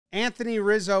Anthony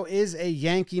Rizzo is a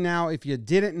Yankee now. If you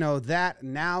didn't know that,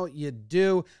 now you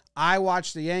do. I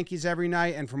watch the Yankees every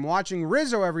night, and from watching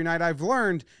Rizzo every night, I've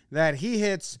learned that he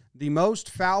hits the most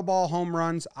foul ball home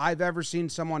runs I've ever seen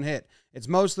someone hit. It's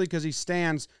mostly because he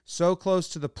stands so close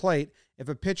to the plate. If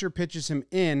a pitcher pitches him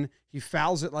in, he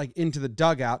fouls it like into the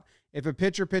dugout. If a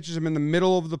pitcher pitches him in the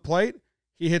middle of the plate,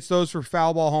 he hits those for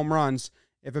foul ball home runs.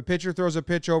 If a pitcher throws a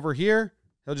pitch over here,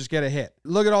 he'll just get a hit.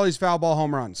 Look at all these foul ball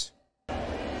home runs.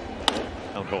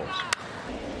 Goals.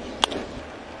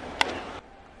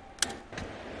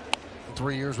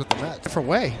 3 years with the Mets. Different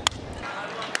way.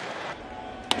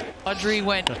 Audrey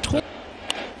went 2-2.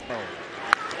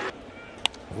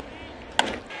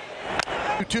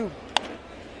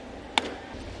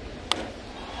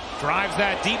 Drives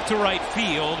that deep to right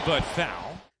field, but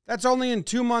foul. That's only in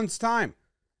 2 months' time.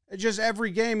 It's just every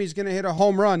game he's going to hit a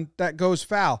home run that goes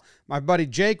foul. My buddy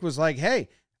Jake was like, hey,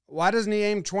 why doesn't he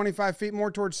aim 25 feet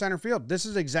more towards center field? This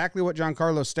is exactly what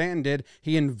Giancarlo Stanton did.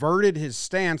 He inverted his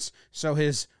stance so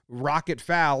his rocket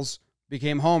fouls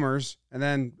became homers, and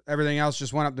then everything else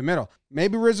just went up the middle.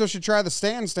 Maybe Rizzo should try the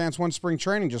Stanton stance one spring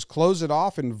training. Just close it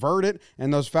off, invert it,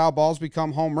 and those foul balls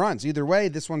become home runs. Either way,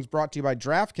 this one's brought to you by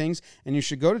DraftKings, and you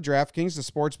should go to DraftKings, the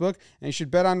sportsbook, and you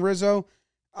should bet on Rizzo.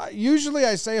 Usually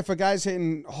I say if a guy's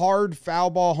hitting hard foul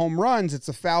ball home runs, it's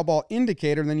a foul ball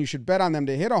indicator, and then you should bet on them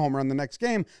to hit a home run the next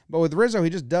game. But with Rizzo, he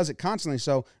just does it constantly.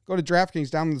 So go to DraftKings,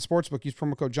 download the sportsbook, use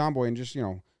promo code Jomboy, and just,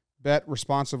 bet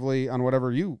responsibly on whatever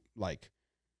you like.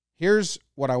 Here's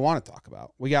what I want to talk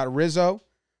about. We got Rizzo,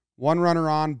 one runner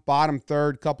on, bottom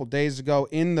third, a couple days ago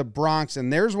in the Bronx,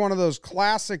 and there's one of those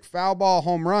classic foul ball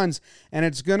home runs, and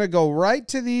it's going to go right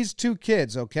to these two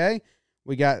kids, okay?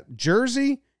 We got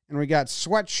Jersey, and we got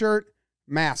sweatshirt,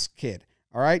 mask kid.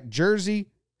 All right, jersey,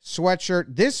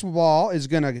 sweatshirt. This ball is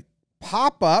going to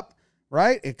pop up,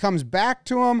 right? It comes back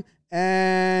to him,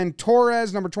 and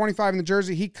Torres, number 25 in the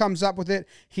jersey, he comes up with it.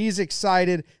 He's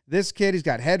excited. This kid, he's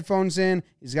got headphones in.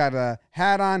 He's got a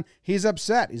hat on. He's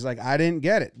upset. He's like, I didn't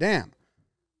get it. Damn.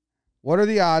 What are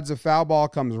the odds a foul ball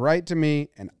comes right to me,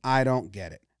 and I don't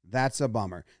get it? That's a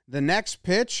bummer. The next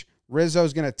pitch,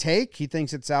 Rizzo's going to take. He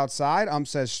thinks it's outside.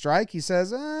 Says strike. He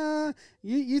says,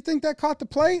 you think that caught the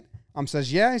plate?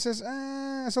 Says, yeah. He says,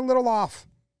 it's a little off.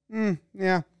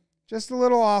 Yeah, just a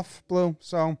little off, Blue.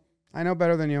 So I know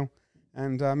better than you.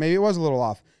 And maybe it was a little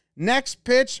off. Next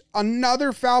pitch,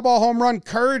 another foul ball home run.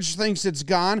 Courage thinks it's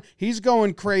gone. He's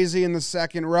going crazy in the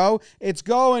second row. It's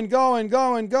going.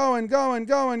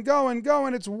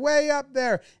 It's way up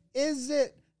there. Is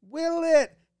it? Will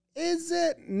it? Is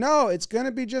it? No, it's going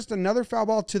to be just another foul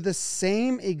ball to the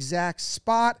same exact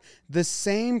spot. The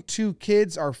same two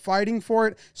kids are fighting for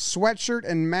it. Sweatshirt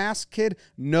and mask kid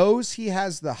knows he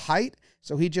has the height,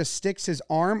 so he just sticks his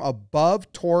arm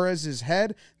above Torres's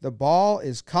head. The ball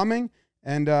is coming,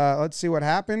 and let's see what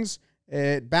happens.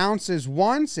 It bounces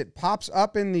once. It pops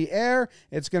up in the air.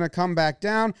 It's going to come back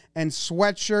down, and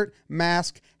sweatshirt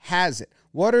mask has it.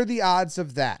 What are the odds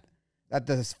of that? That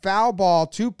the foul ball,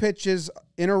 two pitches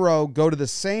in a row, go to the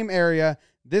same area.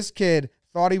 This kid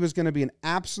thought he was going to be an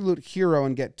absolute hero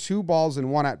and get two balls in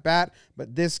one at bat,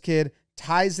 but this kid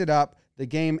ties it up. The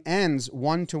game ends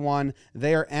 1-1.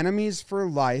 They are enemies for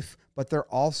life, but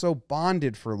they're also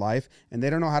bonded for life, and they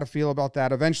don't know how to feel about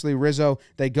that. Eventually, Rizzo,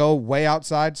 they go way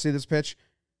outside. See this pitch?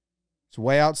 It's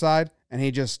way outside, and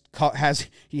he just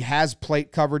has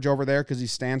plate coverage over there because he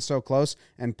stands so close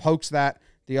and pokes that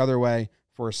the other way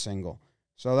for a single.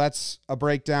 So that's a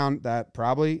breakdown that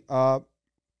probably not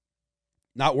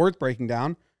worth breaking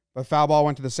down, but foul ball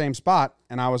went to the same spot,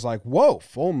 and I was like, whoa,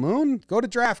 full moon? Go to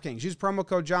DraftKings. Use promo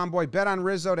code Jomboy. Bet on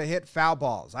Rizzo to hit foul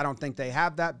balls. I don't think they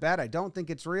have that bet. I don't think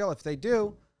it's real. If they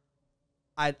do,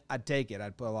 I'd take it.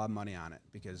 I'd put a lot of money on it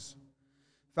because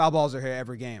foul balls are here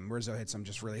every game. Rizzo hits them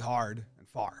just really hard and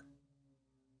far.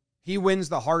 He wins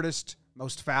the hardest,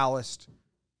 most foulest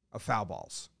of foul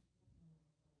balls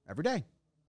every day.